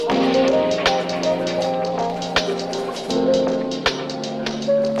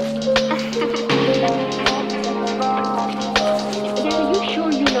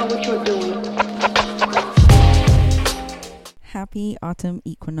Happy autumn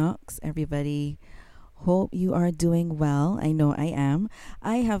equinox, everybody. Hope you are doing well. I know I am.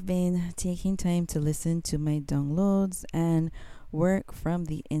 I have been taking time to listen to my downloads and work from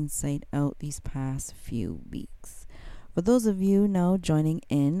the inside out these past few weeks. For those of you now joining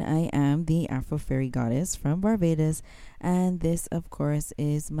in, I am the Afro Fairy Goddess from Barbados, and this, of course,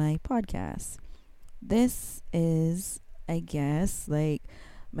 is my podcast. This is, I guess, like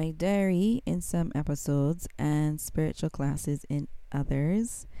my diary in some episodes and spiritual classes in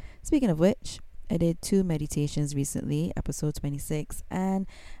others. Speaking of which, I did two meditations recently, episode 26 and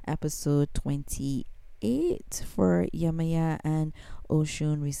episode 28 for Yamaya and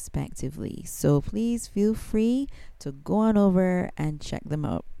Oshun, respectively. So please feel free to go on over and check them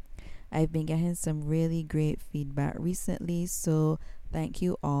out. I've been getting some really great feedback recently, so thank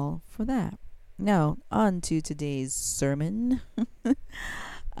you all for that. Now, on to today's sermon.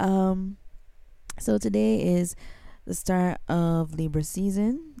 um, so today is the start of Libra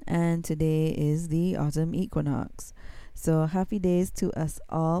season, and today is the autumn equinox. So happy days to us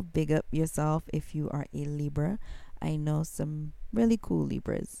all. Big up yourself if you are a Libra. I know some really cool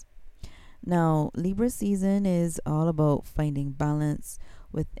Libras. Now, Libra season is all about finding balance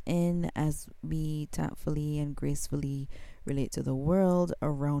within as we tactfully and gracefully relate to the world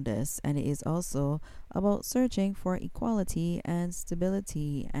around us. And it is also about searching for equality and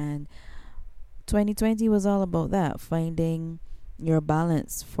stability. And 2020 was all about that, finding your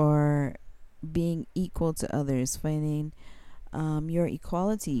balance for being equal to others, finding your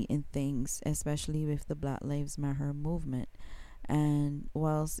equality in things, especially with the Black Lives Matter movement. And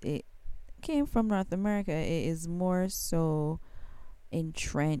whilst it came from North America, it is more so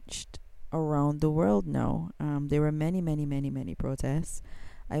entrenched around the world now. There were many protests.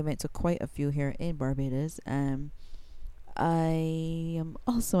 I went to quite a few here in Barbados. I am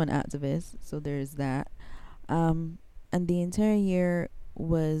also an activist, so there's that. And the entire year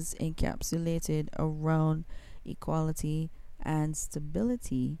was encapsulated around equality and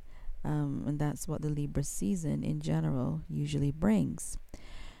stability. And that's what the Libra season in general usually brings.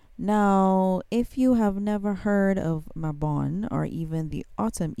 Now, if you have never heard of Mabon or even the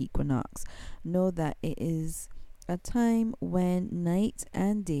autumn equinox, know that it is a time when night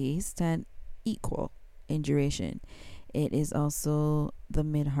and day stand equal in duration. It is also the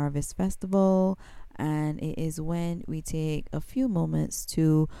mid-harvest festival, and it is when we take a few moments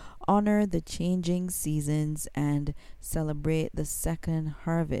to honor the changing seasons and celebrate the second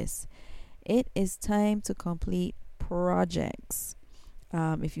harvest. It is time to complete projects,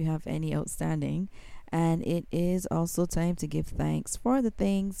 if you have any outstanding. And it is also time to give thanks for the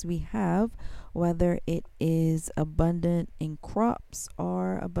things we have, whether it is abundant in crops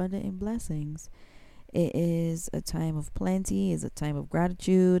or abundant in blessings. It is a time of plenty, is a time of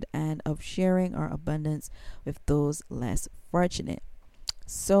gratitude and of sharing our abundance with those less fortunate.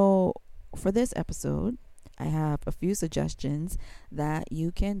 So, for this episode, I have a few suggestions that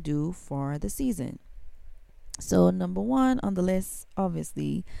you can do for the season. So, number one on the list,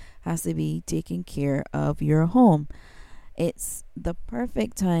 obviously, has to be taking care of your home. It's the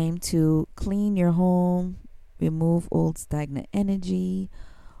perfect time to clean your home, remove old stagnant energy.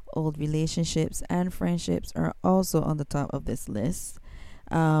 Old relationships and friendships are also on the top of this list.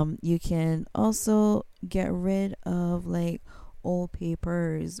 You can also get rid of like old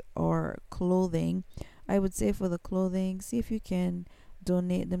papers or clothing. I would say for the clothing, see if you can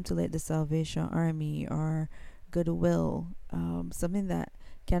donate them to like the Salvation Army or Goodwill, something that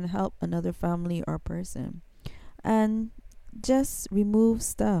can help another family or person. And just remove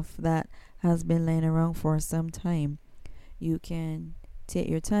stuff that has been laying around for some time. You can take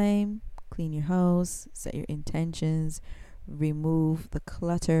your time, clean your house, set your intentions, remove the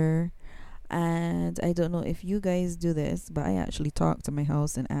clutter. And I don't know if you guys do this, but I actually talk to my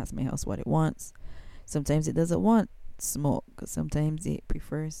house and ask my house what it wants. Sometimes it doesn't want smoke, sometimes it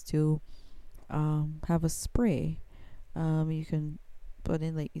prefers to have a spray. You can put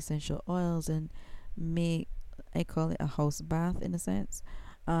in like essential oils and make, I call it a house bath in a sense,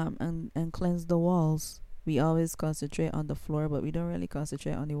 and cleanse the walls. We always concentrate on the floor, but we don't really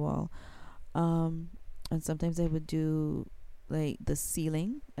concentrate on the wall. And sometimes I would do like the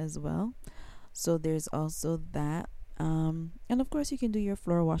ceiling as well. So there's also that. And of course you can do your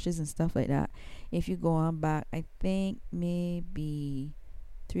floor washes and stuff like that. If you go on back, I think maybe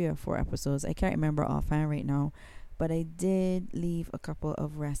 3 or 4 episodes. I can't remember offhand right now, but I did leave a couple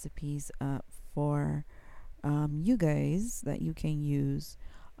of recipes up for you guys that you can use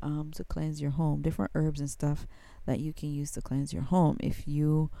to cleanse your home, different herbs and stuff that you can use to cleanse your home if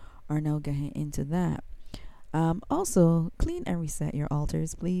you are now getting into that. Also, clean and reset your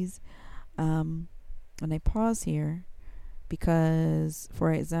altars, please. And I pause here Because,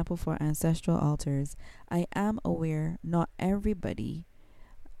 for example, for ancestral altars, I am aware not everybody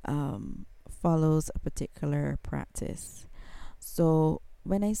follows a particular practice. So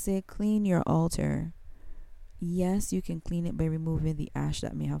when I say clean your altar, yes, you can clean it by removing the ash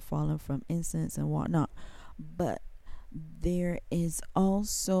that may have fallen from incense and whatnot. But there is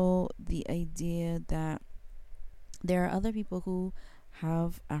also the idea that there are other people who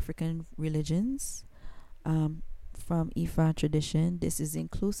have African religions, from Ifa tradition. This is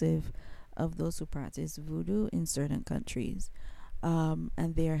inclusive of those who practice voodoo in certain countries.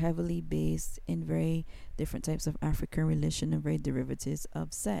 And they are heavily based in very different types of African religion and very derivatives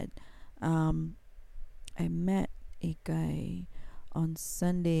of said. Um, I met a guy on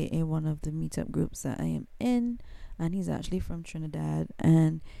Sunday in one of the meetup groups that I am in, and he's actually from Trinidad.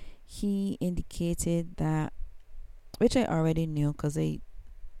 And he indicated that, which I already knew because I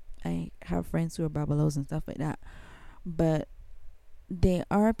have friends who are babalos and stuff like that, but there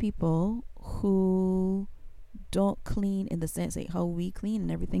are people who don't clean in the sense like how we clean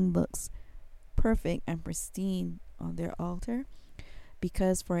and everything looks perfect and pristine on their altar.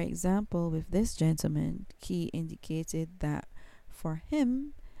 Because, for example, with this gentleman, he indicated that for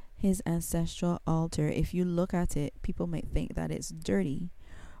him, his ancestral altar, if you look at it, people might think that it's dirty,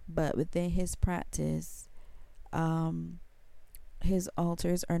 but within his practice, his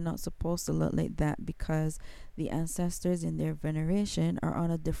altars are not supposed to look like that because the ancestors in their veneration are on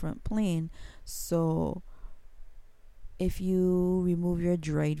a different plane. So if you remove your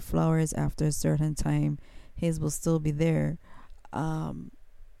dried flowers after a certain time, his will still be there.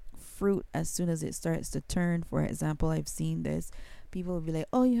 Fruit, as soon as it starts to turn, for example, I've seen this, people will be like,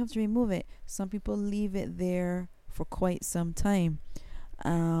 oh, you have to remove it. Some people leave it there for quite some time.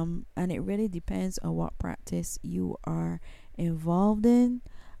 And it really depends on what practice you are involved in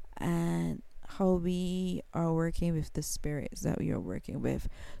and how we are working with the spirits that we are working with.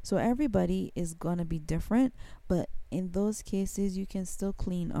 So everybody is gonna be different, but in those cases you can still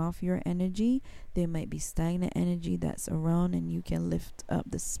clean off your energy. There might be stagnant energy that's around, and you can lift up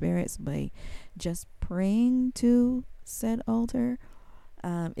the spirits by just praying to said altar.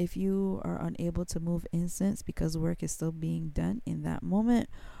 If you are unable to move incense because work is still being done in that moment,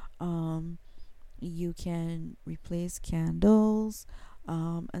 you can replace candles,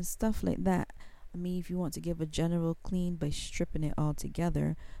 and stuff like that. I mean, if you want to give a general clean by stripping it all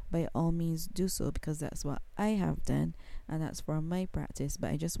together, by all means do so, because that's what I have done and that's for my practice.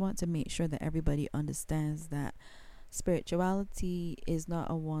 But I just want to make sure that everybody understands that spirituality is not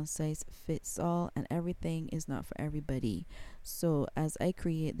a one size fits all, and everything is not for everybody. So as I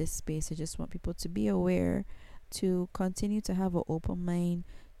create this space, I just want people to be aware, to continue to have an open mind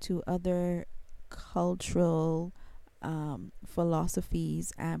to other cultural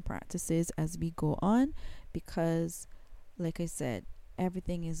philosophies and practices as we go on, because like I said,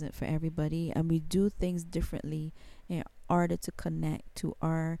 everything isn't for everybody, and we do things differently in order to connect to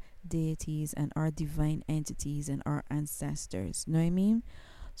our deities and our divine entities and our ancestors. Know what I mean?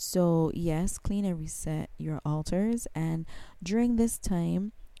 So yes, clean and reset your altars, and during this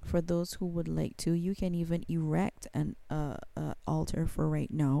time, for those who would like to, you can even erect an altar for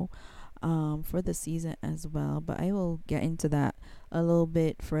right now, for the season as well, but I will get into that a little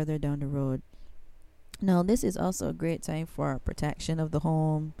bit further down the road. Now, this is also a great time for protection of the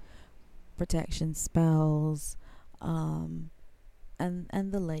home, protection spells, and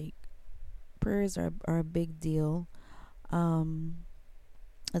the like. Prayers are a big deal.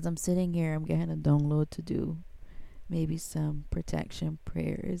 As I'm sitting here, I'm getting a download to do maybe some protection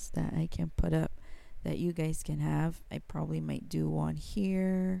prayers that I can put up that you guys can have. I probably might do one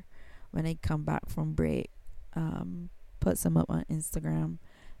here when I come back from break. Put some up on Instagram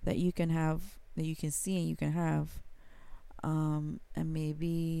that you can have, that you can see and you can have. And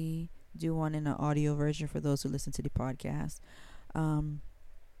maybe do one in an audio version for those who listen to the podcast.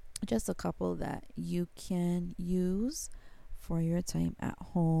 Just a couple that you can use for your time at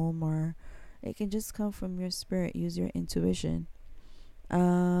home, or it can just come from your spirit. Use your intuition.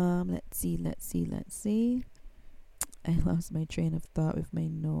 Let's see. I lost my train of thought with my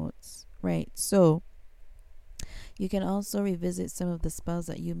notes. Right. So you can also revisit some of the spells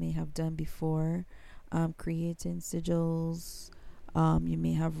that you may have done before, creating sigils. You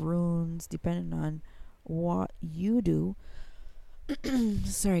may have runes, depending on what you do.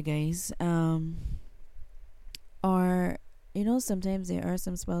 Sorry, guys. Or, sometimes there are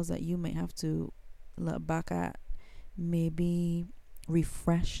some spells that you might have to look back at, maybe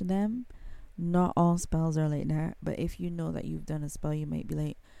refresh them. Not all spells are like that, but if you know that you've done a spell, you might be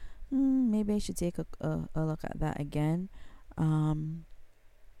like, maybe I should take a look at that again.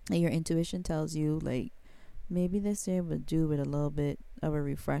 Your intuition tells you, like, maybe this year would do with a little bit of a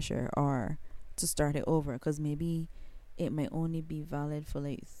refresher or to start it over, because maybe it might only be valid for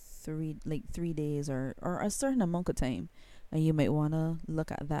like 3 days or a certain amount of time, and you might want to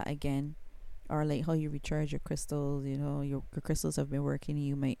look at that again, or like how you recharge your crystals. Your crystals have been working,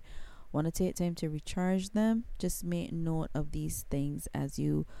 you might want to take time to recharge them. Just make note of these things as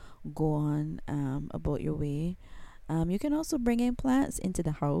you go on about your way. You can also bring in plants into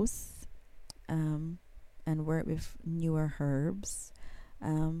the house, um, and work with newer herbs.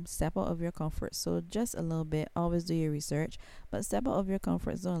 Step out of your comfort. So just a little bit. Always do your research, but step out of your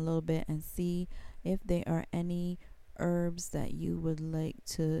comfort zone a little bit and see if there are any herbs that you would like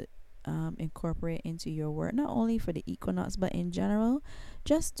to incorporate into your work. Not only for the equinox, but in general.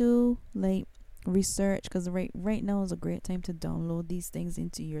 Just do like research, because right now is a great time to download these things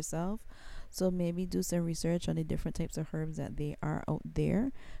into yourself. So maybe do some research on the different types of herbs that they are out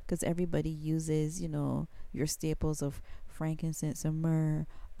there, because everybody uses, your staples of frankincense and myrrh,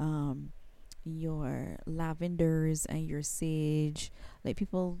 your lavenders and your sage. Like,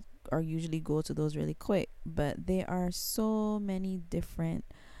 people are usually go to those really quick, but there are so many different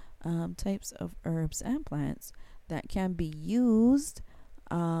types of herbs and plants that can be used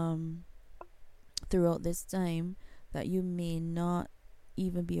throughout this time that you may not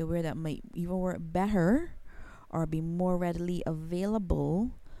even be aware that might even work better or be more readily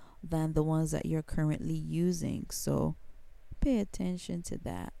available than the ones that you're currently using. So pay attention to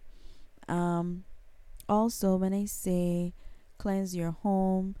that. Also, when I say cleanse your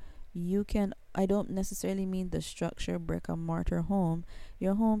home, I don't necessarily mean the structure, brick and mortar home.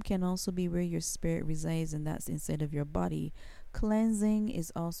 Your home can also be where your spirit resides, and that's inside of your body. Cleansing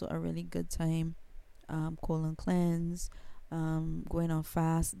is also a really good time. Colon cleanse, going on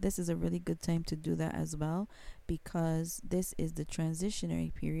fast. This is a really good time to do that as well, because this is the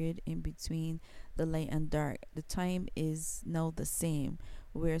transitionary period in between the light and dark. The time is now the same,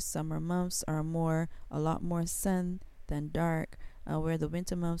 where summer months are a lot more sun than dark, where the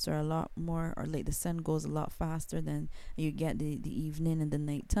winter months are a lot more, or like the sun goes a lot faster than you get the evening and the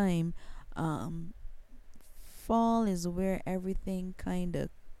night time. Fall is where everything kind of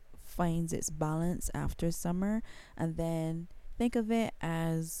finds its balance after summer, and then think of it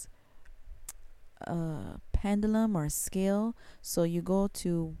as a pendulum or scale. So you go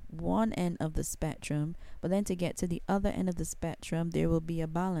to one end of the spectrum, but then to get to the other end of the spectrum there will be a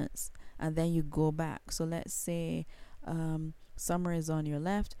balance, and then you go back. So let's say summer is on your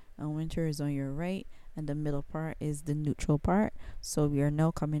left and winter is on your right, and the middle part is the neutral part. So we are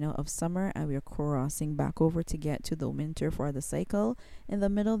now coming out of summer and we are crossing back over to get to the winter for the cycle. In the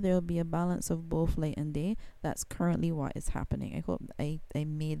middle there will be a balance of both light and day. That's currently what is happening. I hope I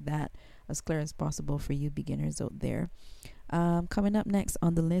made that as clear as possible for you beginners out there. Coming up next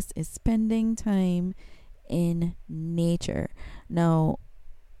on the list is spending time in nature. Now,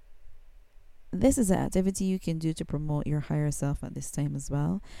 this is an activity you can do to promote your higher self at this time as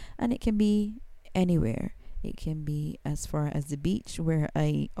well, and it can be anywhere. It can be as far as the beach, where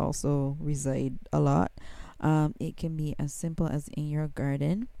I also reside a lot. It can be as simple as in your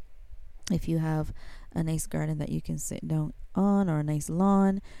garden. If you have a nice garden that you can sit down on, or a nice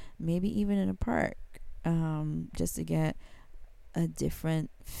lawn, maybe even in a park, just to get a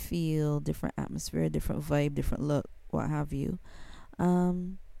different feel, different atmosphere, different vibe, different look, what have you.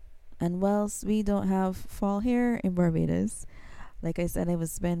 And whilst we don't have fall here in Barbados, like I said, I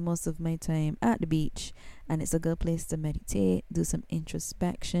would spend most of my time at the beach, and it's a good place to meditate, do some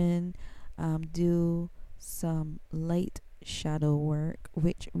introspection, do some light shadow work,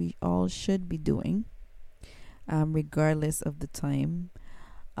 which we all should be doing, regardless of the time,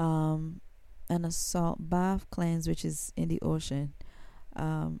 and a salt bath cleanse, which is in the ocean.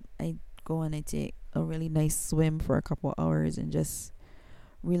 I go and I take a really nice swim for a couple hours and just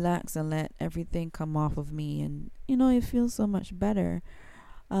relax and let everything come off of me, and it feels so much better.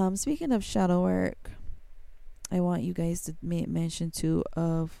 Speaking of shadow work, I want you guys to make mention too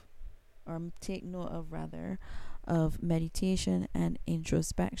of, or take note of rather, of meditation and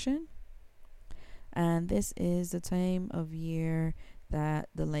introspection. And this is the time of year that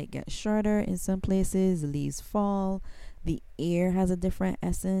the light gets shorter in some places, the leaves fall, the air has a different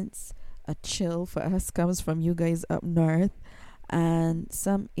essence. A chill for us comes from you guys up north, and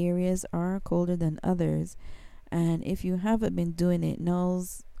some areas are colder than others. And if you haven't been doing it,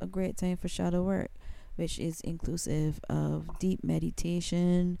 now's a great time for shadow work, which is inclusive of deep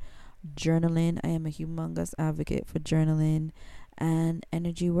meditation, journaling. I am a humongous advocate for journaling, and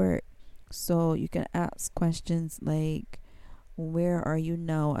energy work. So you can ask questions like, where are you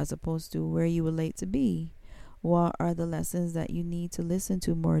now, as opposed to where you would like to be, What are the lessons that you need to listen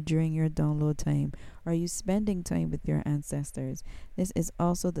to more during your download time? Are you spending time with your ancestors? This is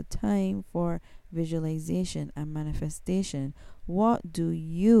also the time for visualization and manifestation. What do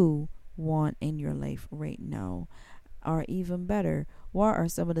you want in your life right now? Or even better, what are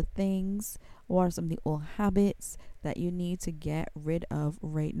some of the things, what are some of the old habits that you need to get rid of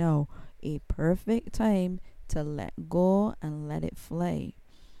right now? A perfect time to let go and let it fly.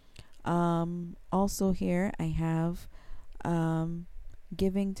 Also here I have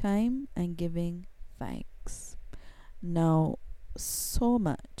giving time and giving thanks. Now, so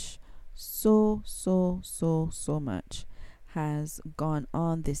much, so much has gone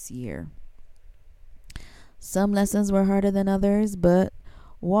on this year. Some lessons were harder than others, but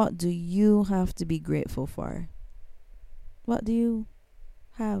what do you have to be grateful for? What do you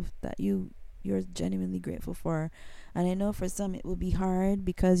have that you're genuinely grateful for? And I know for some it will be hard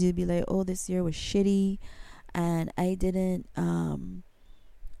because you'd be like, "Oh, this year was shitty and I didn't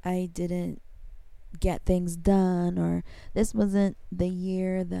get things done, or this wasn't the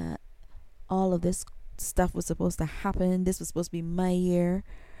year that all of this stuff was supposed to happen. This was supposed to be my year."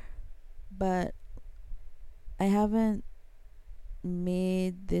 But I haven't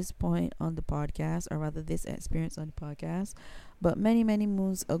made this point on the podcast, or rather this experience on the podcast, but many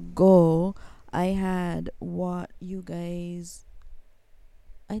moons ago I had what you guys,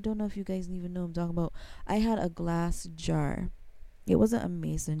 I don't know if you guys even know what I'm talking about. I had a glass jar. It wasn't a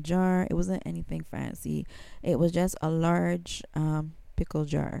mason jar, it wasn't anything fancy. It was just a large pickle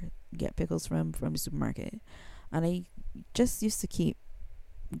jar. Get pickles from the supermarket. And I just used to keep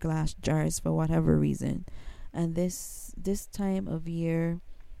glass jars for whatever reason. And this time of year,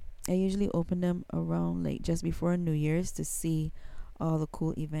 I usually open them around like just before New Year's to see all the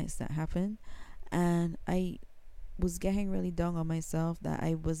cool events that happen. And I was getting really down on myself that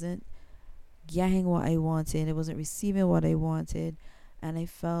I wasn't getting what I wanted. I wasn't receiving what I wanted. And I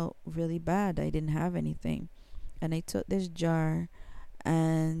felt really bad. I didn't have anything. And I took this jar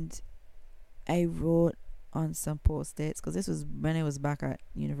and I wrote on some post-its, because this was when I was back at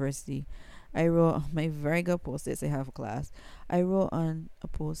university. I wrote on my very good post-its I have for class. I wrote on a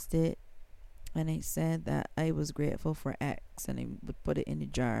post-it and I said that I was grateful for X, and I would put it in the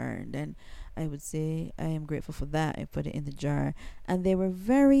jar, and then I would say I am grateful for that. I put it in the jar, and they were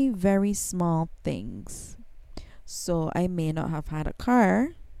very small things. So I may not have had a car,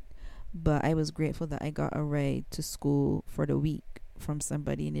 but I was grateful that I got a ride to school for the week from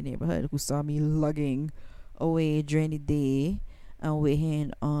somebody in the neighborhood who saw me lugging away during the day and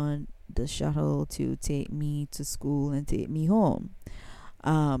waiting on the shuttle to take me to school and take me home.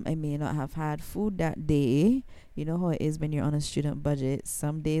 I may not have had food that day. You know how it is when you're on a student budget.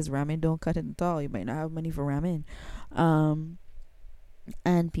 Some days ramen don't cut it at all. You might not have money for ramen.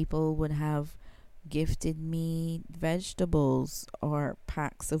 And people would have gifted me vegetables or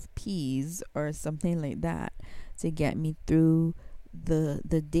packs of peas or something like that to get me through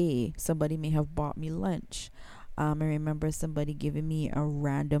the day. Somebody may have bought me lunch. I remember somebody giving me a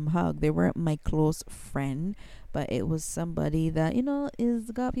random hug. They weren't my close friend, but it was somebody that,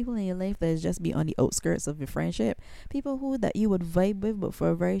 is got people in your life that is just be on the outskirts of your friendship. People who that you would vibe with, but for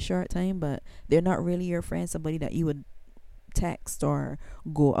a very short time, but they're not really your friend. Somebody that you would text or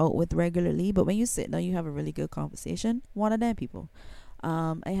go out with regularly, but when you sit down, you have a really good conversation. One of them people.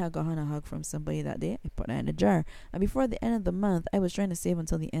 I had gotten a hug from somebody that day. I put that in a jar. And before the end of the month, I was trying to save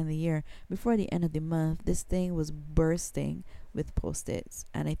until the end of the year. Before the end of the month, this thing was bursting with post-its.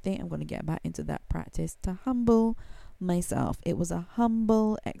 And I think I'm going to get back into that practice to humble myself. It was a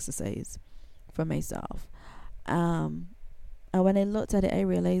humble exercise for myself. And when I looked at it, I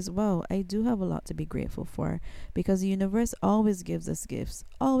realized, wow, I do have a lot to be grateful for, because the universe always gives us gifts.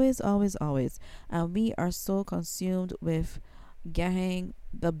 Always. And we are so consumed with getting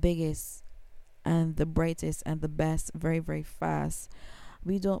the biggest and the brightest and the best very fast.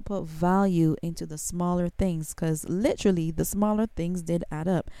 We don't put value into the smaller things, because literally the smaller things did add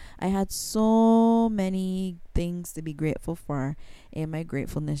up. I had so many things to be grateful for in my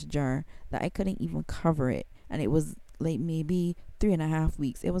gratefulness jar that I couldn't even cover it. And it was like maybe 3.5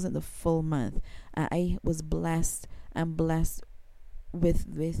 weeks. It wasn't the full month. I was blessed with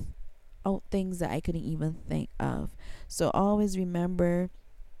things that I couldn't even think of. So always remember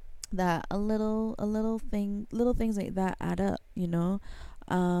that little things like that add up. You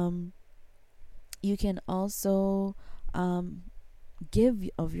can also give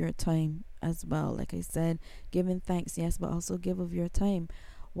of your time as well. Like I said, giving thanks, yes, but also give of your time.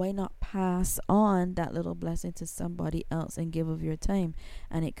 Why not pass on that little blessing to somebody else and give of your time?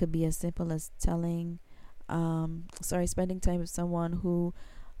 And it could be as simple as spending time with someone who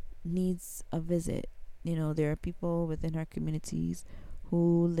needs a visit. there are people within our communities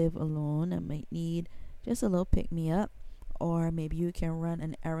who live alone and might need just a little pick me up, or maybe you can run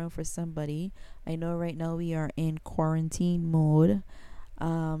an errand for somebody. I know right now we are in quarantine mode,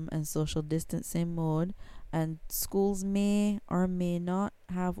 and social distancing mode, and schools may or may not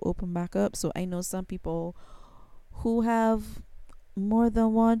have open back up. So I know some people who have more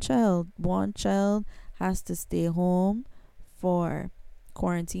than one child. One child has to stay home for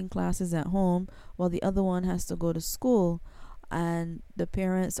quarantine classes at home, while the other one has to go to school. And the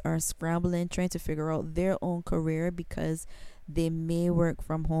parents are scrambling, trying to figure out their own career because they may work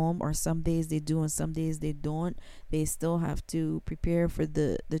from home, or some days they do and some days they don't. They still have to prepare for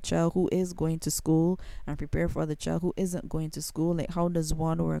the child who is going to school and prepare for the child who isn't going to school. Like, how does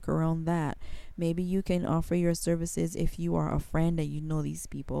one work around that? Maybe you can offer your services if you are a friend and you know these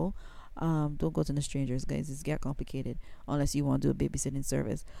people. Don't go to the strangers, guys. It's get complicated unless you want to do a babysitting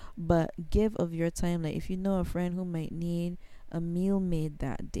service. But give of your time. Like, if you know a friend who might need a meal made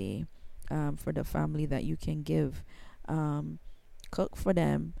that day, for the family, that you can give, cook for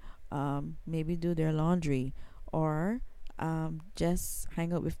them, maybe do their laundry, or just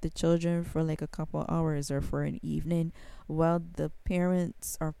hang out with the children for like a couple hours or for an evening, while the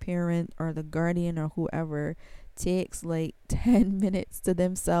parents or parent or the guardian or whoever takes like 10 minutes to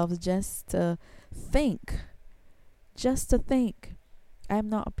themselves just to think. I'm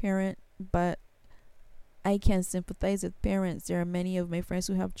not a parent, but I can sympathize with parents. There are many of my friends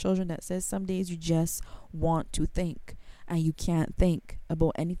who have children that says some days you just want to think and you can't think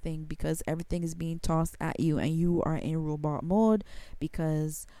about anything because everything is being tossed at you and you are in robot mode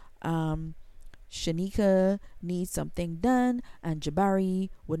because Shanika needs something done and Jabari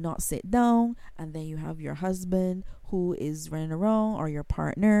would not sit down, and then you have your husband who is running around, or your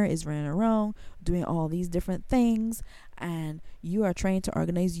partner is running around doing all these different things, and you are trying to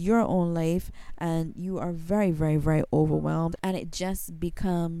organize your own life and you are very, very, very overwhelmed, and it just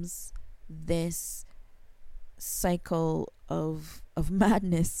becomes this cycle of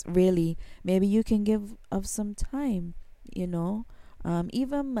madness, really. Maybe you can give of some time,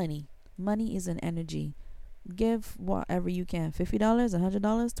 even money is an energy. Give whatever you can, $50, $100,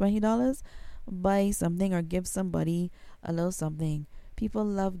 $20. Buy something or give somebody a little something. People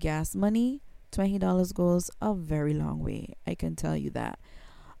love gas money. $20 goes a very long way, I can tell you that.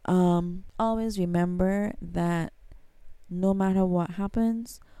 Always remember that no matter what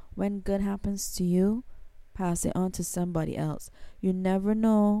happens, when good happens to you, pass it on to somebody else. You never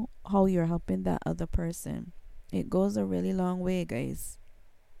know how you're helping that other person. It goes a really long way, guys.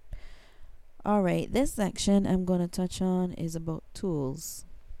 Alright, this section I'm going to touch on is about tools.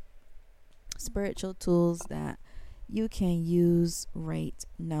 Spiritual tools that you can use right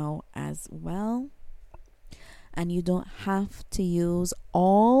now as well. And you don't have to use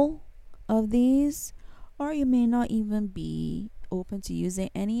all of these, or you may not even be open to using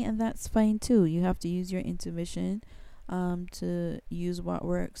any, and that's fine too. You have to use your intuition to use what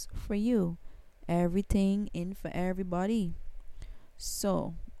works for you. Everything in for everybody.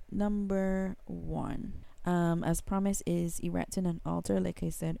 So number 1, as promised, is erecting an altar. Like I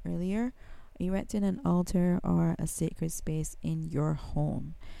said earlier, erecting an altar or a sacred space in your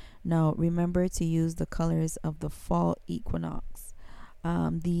home. Now remember to use the colors of the fall equinox.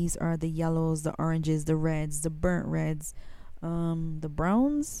 These are the yellows, the oranges, the reds, the burnt reds, the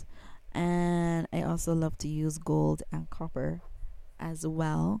browns, and I also love to use gold and copper as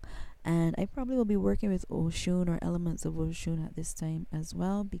well. And I probably will be working with Oshun or elements of Oshun at this time as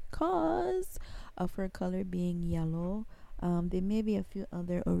well because of her color being yellow. There may be a few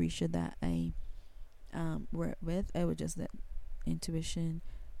other Orisha that I work with. I would just let intuition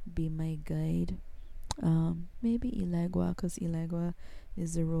be my guide. Maybe Ilegua, because Ilegua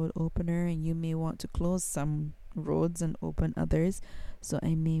is the road opener and you may want to close some roads and open others. So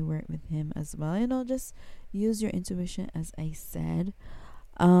I may work with him as well. Just use your intuition, as I said.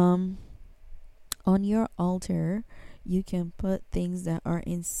 On your altar, you can put things that are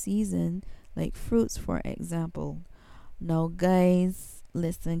in season, like fruits, for example. Now, guys,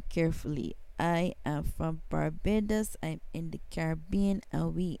 listen carefully. I am from Barbados. I'm in the Caribbean,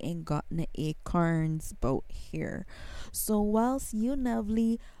 and we ain't got no acorns boat here. So, whilst you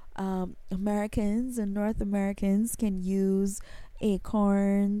lovely Americans and North Americans can use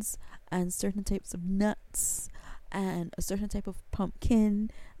acorns and certain types of nuts and a certain type of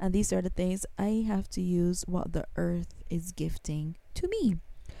pumpkin and these are the things, I have to use what the earth is gifting to me.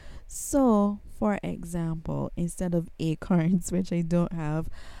 So, for example, instead of acorns, which I don't have,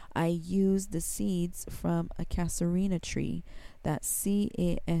 I use the seeds from a casuarina tree. That's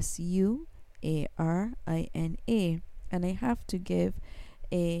Casuarina. And I have to give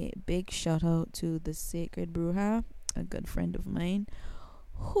a big shout out to the Sacred Bruja, a good friend of mine,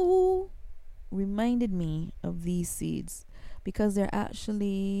 who reminded me of these seeds because they're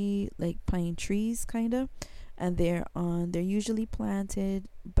actually like pine trees kind of, and they're usually planted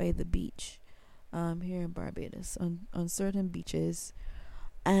by the beach here in Barbados on certain beaches,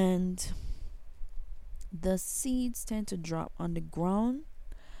 and the seeds tend to drop on the ground,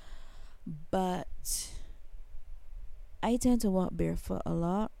 but I tend to walk barefoot a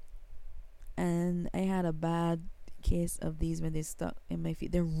lot, and I had a bad case of these when they stuck in my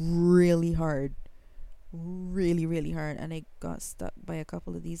feet. They're really hard, really, really hard, and I got stuck by a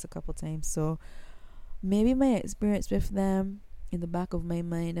couple of these a couple times. So maybe my experience with them, in the back of my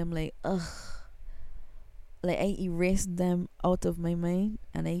mind, I'm like, ugh. Like, I erased them out of my mind,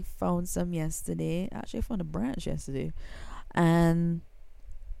 and I found some yesterday. Actually, I found a branch yesterday, and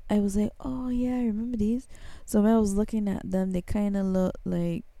I was like, oh yeah, I remember these. So when I was looking at them, they kind of look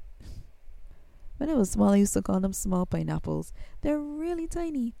like, when I was small, I used to call them small pineapples. They're really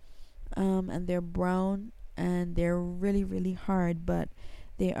tiny, and they're brown, and they're really, really hard, but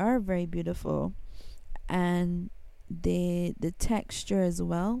they are very beautiful, and the texture as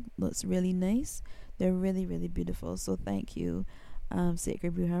well looks really nice. They're really, really beautiful. So thank you,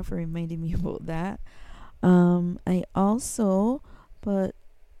 Sacred Bruja, for reminding me about that. I also put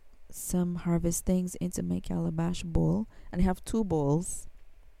some harvest things into my calabash bowl, and I have two bowls,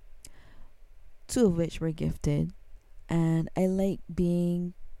 two of which were gifted. And I like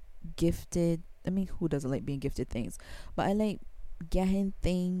being gifted. I mean, who doesn't like being gifted things? But I like getting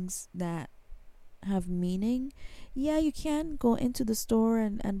things that have meaning. Yeah, you can go into the store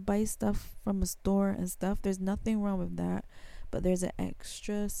and buy stuff from a store and stuff. There's nothing wrong with that. But there's an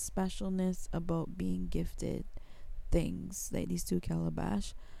extra specialness about being gifted things like these two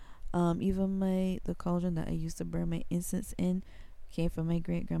calabash. Even the cauldron that I used to burn my incense in came from my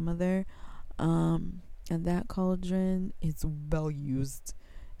great grandmother. And that cauldron is well used.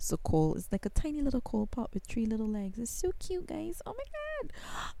 So cool. It's like a tiny little coal pot with three little legs. It's so cute, guys. Oh my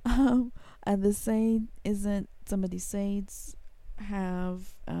god. And the side isn't. Some of these sides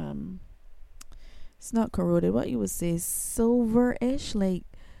have it's not corroded. What you would say, silver-ish, like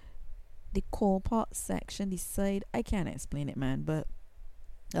the coal pot section, the side. I can't explain it, man. But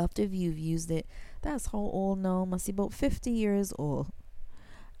after you've used it, that's how old now. Must be about 50 years old.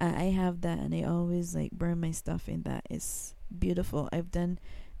 I have that, and I always like burn my stuff in that. It's beautiful. I've done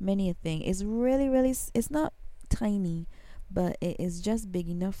many a thing. It's really, really. It's not tiny, but it is just big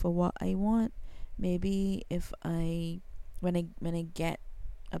enough for what I want. Maybe if when I get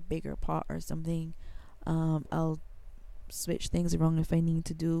a bigger pot or something, I'll switch things around if I need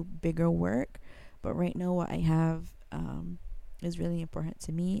to do bigger work. But right now, what I have is really important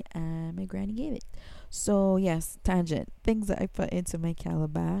to me, and my granny gave it. So yes, tangent, things that I put into my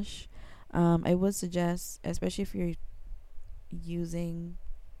calabash. I would suggest, especially if you're using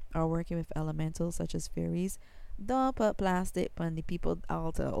or working with elementals such as fairies, don't put plastic on the people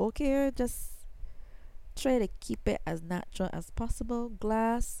altar. Okay, just try to keep it as natural as possible.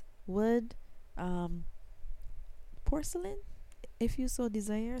 Glass, wood, porcelain, if you so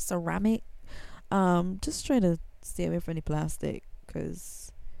desire, ceramic. Just try to stay away from the plastic,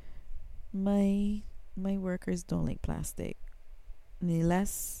 because my workers don't like plastic. The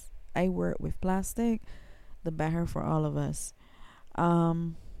less I work with plastic, the better for all of us.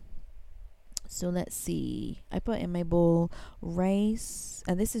 So let's see. I put in my bowl rice,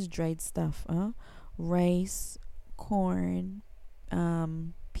 and this is dried stuff. Rice, corn,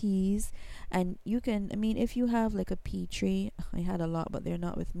 peas, and you can. I mean, if you have like a pea tree, I had a lot, but they're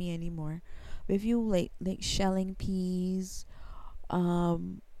not with me anymore. But if you like shelling peas,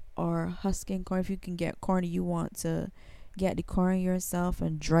 or husking corn, if you can get corn, you want to get the corn yourself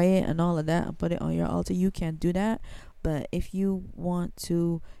and dry it and all of that and put it on your altar, you can do that. But if you want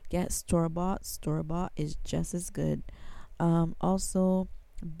to get store-bought is just as good. Also,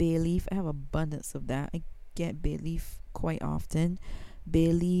 bay leaf. I have abundance of that. I get bay leaf quite often.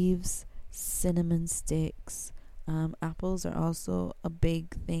 Bay leaves, cinnamon sticks. Apples are also a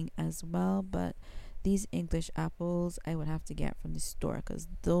big thing as well, but these English apples I would have to get from the store, because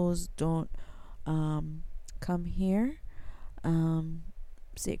those don't come here.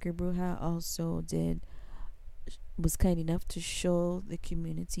 Sacred Bruja also was kind enough to show the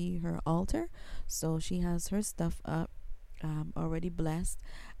community her altar, so she has her stuff up, already blessed,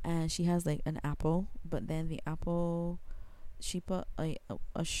 and she has like an apple, but then the apple, she put a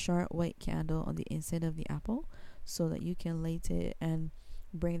short white candle on the inside of the apple so that you can light it and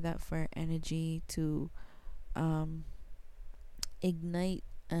bring that fire energy to ignite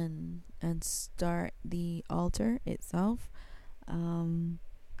and start the altar itself. Um,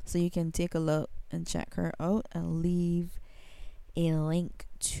 so you can take a look and check her out. I'll leave a link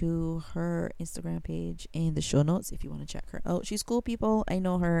to her Instagram page in the show notes if you want to check her out. She's cool, people. I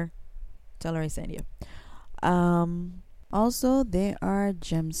know her. Tell her I sent you. Um, Also, there are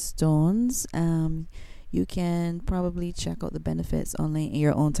gemstones. You can probably check out the benefits online in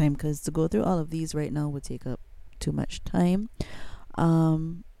your own time, because to go through all of these right now would take up too much time.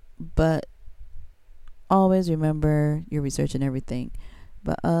 But always remember your research and everything.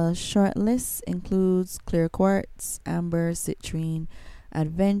 But a short list includes clear quartz, amber, citrine,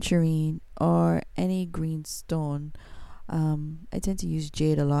 aventurine, or any green stone. I tend to use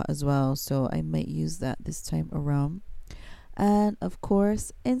jade a lot as well, so I might use that this time around. And of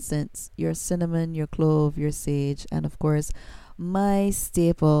course, incense, your cinnamon, your clove, your sage, and of course, my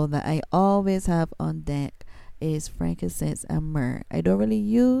staple that I always have on deck is frankincense and myrrh. I don't really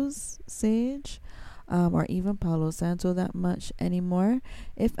use sage or even Palo Santo that much anymore.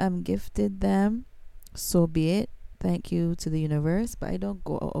 If I'm gifted them, so be it. Thank you to the universe, but I don't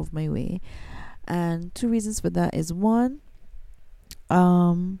go out of my way. And two reasons for that is one,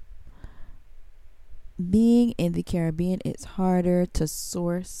 being in the Caribbean, it's harder to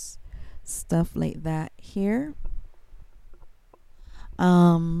source stuff like that here.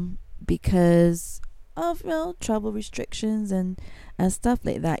 Because of travel restrictions and stuff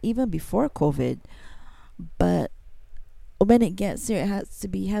like that, even before COVID. But when it gets here, it has to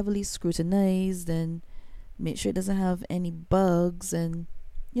be heavily scrutinized and make sure it doesn't have any bugs and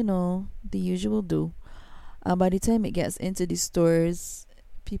the usual do. By the time it gets into the stores,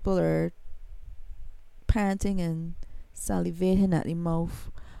 people are panting and salivating at the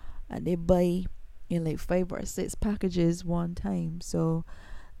mouth, and they buy in like 5 or 6 packages one time. So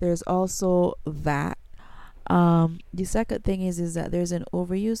there's also that. The second thing is that there's an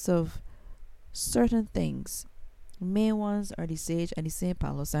overuse of certain things. Main ones are the sage and the St.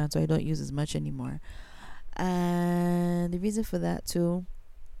 Palo Santo. I don't use as much anymore, and the reason for that too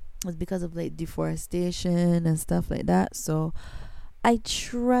is because of like deforestation and stuff like that. So I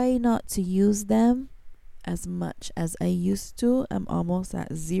try not to use them as much as I used to. I'm almost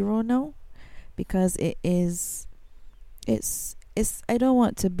at 0 now, because it's I don't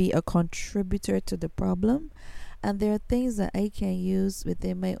want to be a contributor to the problem, and there are things that I can use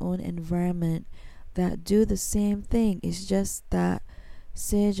within my own environment that do the same thing. It's just that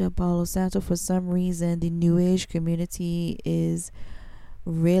sage and Palo Santo, for some reason, the New Age community is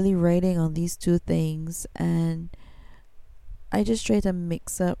really writing on these two things, and I just try to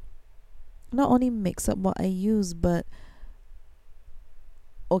not only mix up what I use, but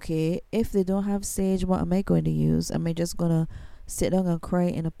okay, if they don't have sage, what am I going to use? Am I just gonna sit down and cry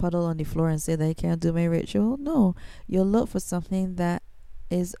in a puddle on the floor and say that I can't do my ritual? No, you'll look for something that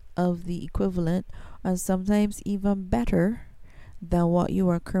is of the equivalent and sometimes even better than what you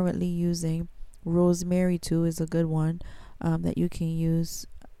are currently using. Rosemary too is a good one that you can use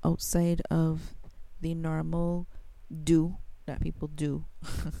outside of the normal do that people do.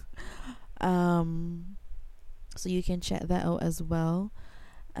 So you can check that out as well.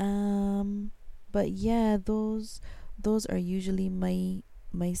 But yeah, those are usually my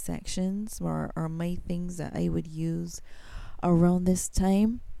sections or my things that I would use around this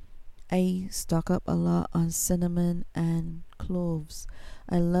time. I stock up a lot on cinnamon and cloves.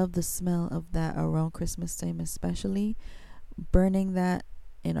 I love the smell of that around Christmas time, especially. Burning that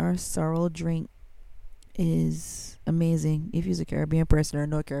in our sorrel drink is amazing. If you're a Caribbean person or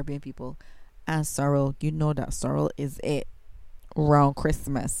know Caribbean people and sorrel, you know that sorrel is it around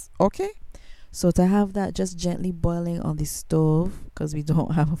Christmas. Okay? So to have that just gently boiling on the stove, because we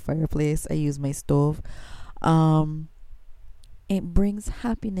don't have a fireplace, I use my stove. It brings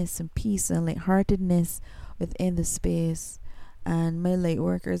happiness and peace and lightheartedness within the space. And my light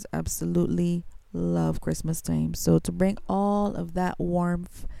workers absolutely love Christmas time. So to bring all of that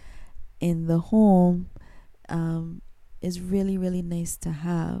warmth in the home is really, really nice to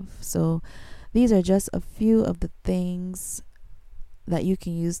have. So these are just a few of the things that you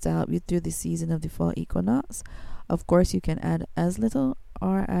can use to help you through the season of the fall equinox. Of course, you can add as little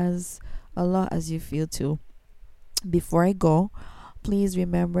or as a lot as you feel to. Before I go, please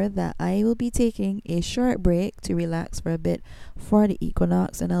remember that I will be taking a short break to relax for a bit for the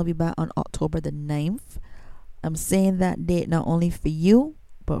equinox, and I'll be back on October the 9th. I'm saying that date not only for you,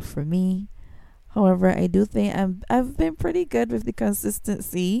 but for me. However, I do think I've been pretty good with the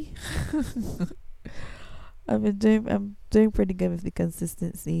consistency. I'm doing pretty good with the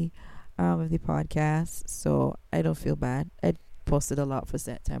consistency of the podcast, so I don't feel bad. I posted a lot for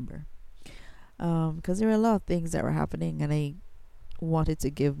September. Because there were a lot of things that were happening and I wanted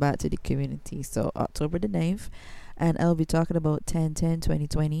to give back to the community. So October the 9th, and I'll be talking about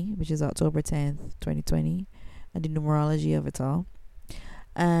 10/10/2020, which is October 10th, 2020, and the numerology of it all.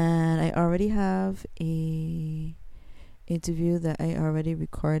 And I already have a interview that I already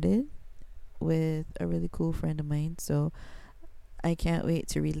recorded with a really cool friend of mine, so I can't wait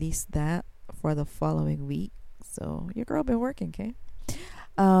to release that for the following week. So your girl been working, okay?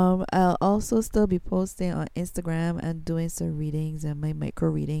 I'll also still be posting on Instagram and doing some readings and my micro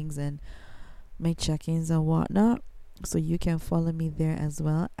readings and my check-ins and whatnot. So you can follow me there as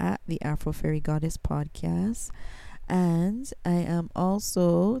well at the Afro Fairy Goddess Podcast. And I am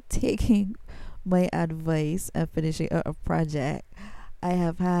also taking my advice and finishing out a project. I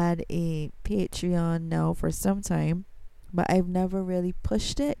have had a Patreon now for some time, but I've never really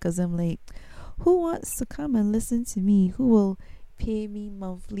pushed it because I'm like, who wants to come and listen to me? Who will pay me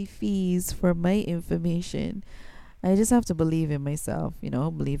monthly fees for my information? I just have to believe in myself,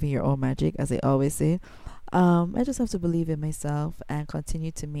 believe in your own magic, as I always say. I just have to believe in myself and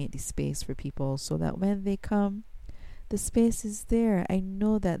continue to make the space for people so that when they come, the space is there. I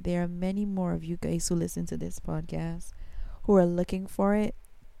know that there are many more of you guys who listen to this podcast who are looking for it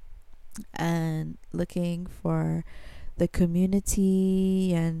and looking for the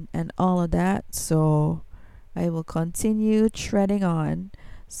community and all of that. So I will continue treading on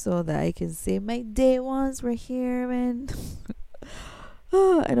so that I can say my day ones were here. And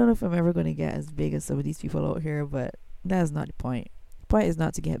I don't know if I'm ever going to get as big as some of these people out here, but that's not the point. The point is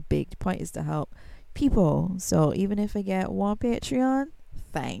not to get big. The point is to help people. So even if I get one Patreon,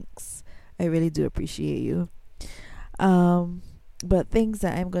 thanks. I really do appreciate you. But things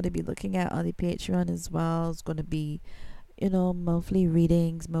that I'm going to be looking at on the Patreon as well is going to be, monthly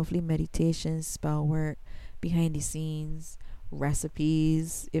readings, monthly meditations, spell work, behind the scenes,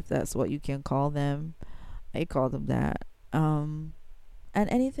 recipes, if that's what you can call them. I call them that. And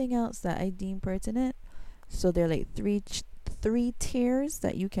anything else that I deem pertinent. So they're like three tiers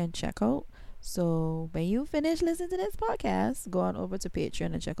that you can check out. So when you finish listening to this podcast, go on over to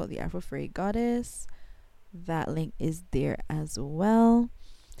Patreon and check out the Afro Fairy Goddess. That link is there as well.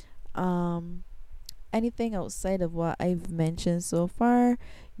 Anything outside of what I've mentioned so far,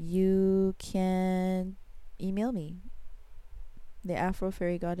 you can email me, the Afro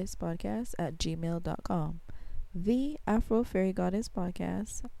Fairy Goddess Podcast at gmail.com. The Afro Fairy Goddess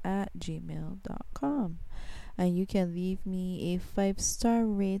Podcast at gmail.com. And you can leave me a 5-star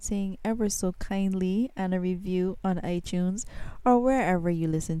rating ever so kindly and a review on iTunes or wherever you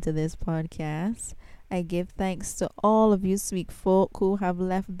listen to this podcast. I give thanks to all of you sweet folk who have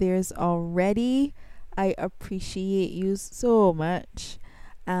left theirs already. I appreciate you so much.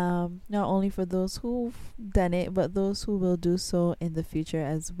 Not only for those who've done it, but those who will do so in the future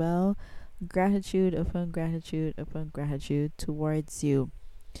as well. Gratitude upon gratitude upon gratitude towards you.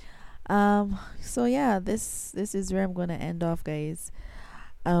 So yeah, this is where I'm gonna end off, guys.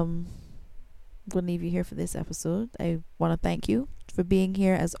 I'm gonna leave you here for this episode. I want to thank you for being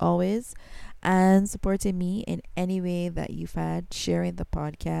here as always and supporting me in any way that you've had, sharing the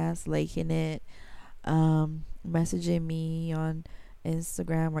podcast, liking it, messaging me on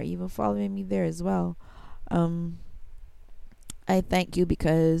Instagram, or even following me there as well. I thank you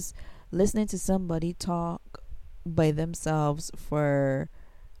because listening to somebody talk by themselves for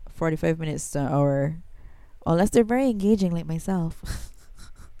 45 minutes to an hour, unless they're very engaging like myself,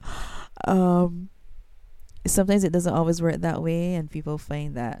 sometimes it doesn't always work that way, and people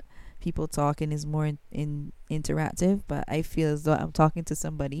find that people talking is more in interactive. But I feel as though I'm talking to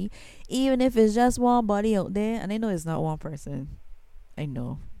somebody, even if it's just one body out there, and I know it's not one person. I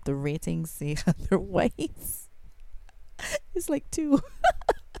know the ratings say otherwise. It's like 2.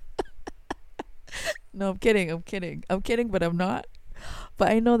 No, I'm kidding, but I'm not. But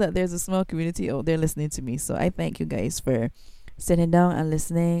I know that there's a small community out there listening to me, so I thank you guys for sitting down and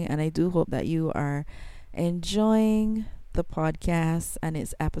listening, and I do hope that you are enjoying the podcast and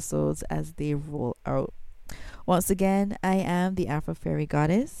its episodes as they roll out. Once again, I am the Afro Fairy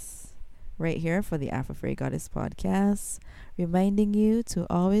Goddess, right here for the Afro Fairy Goddess Podcast, reminding you to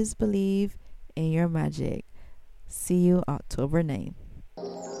always believe in your magic. See you October 9th.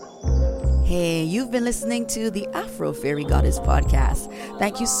 Hey, you've been listening to the Afro Fairy Goddess Podcast.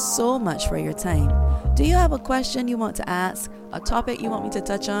 Thank you so much for your time. Do you have a question you want to ask, a topic you want me to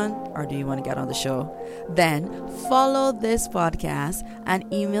touch on, or do you want to get on the show? Then follow this podcast and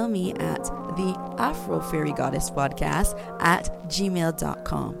email me at the Afro Fairy Goddess Podcast at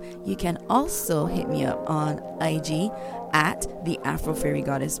gmail.com. You can also hit me up on IG at the Afro Fairy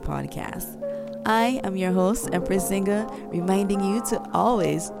Goddess Podcast. I am your host, Empress Zinga, reminding you to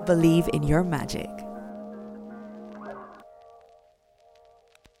always believe in your magic.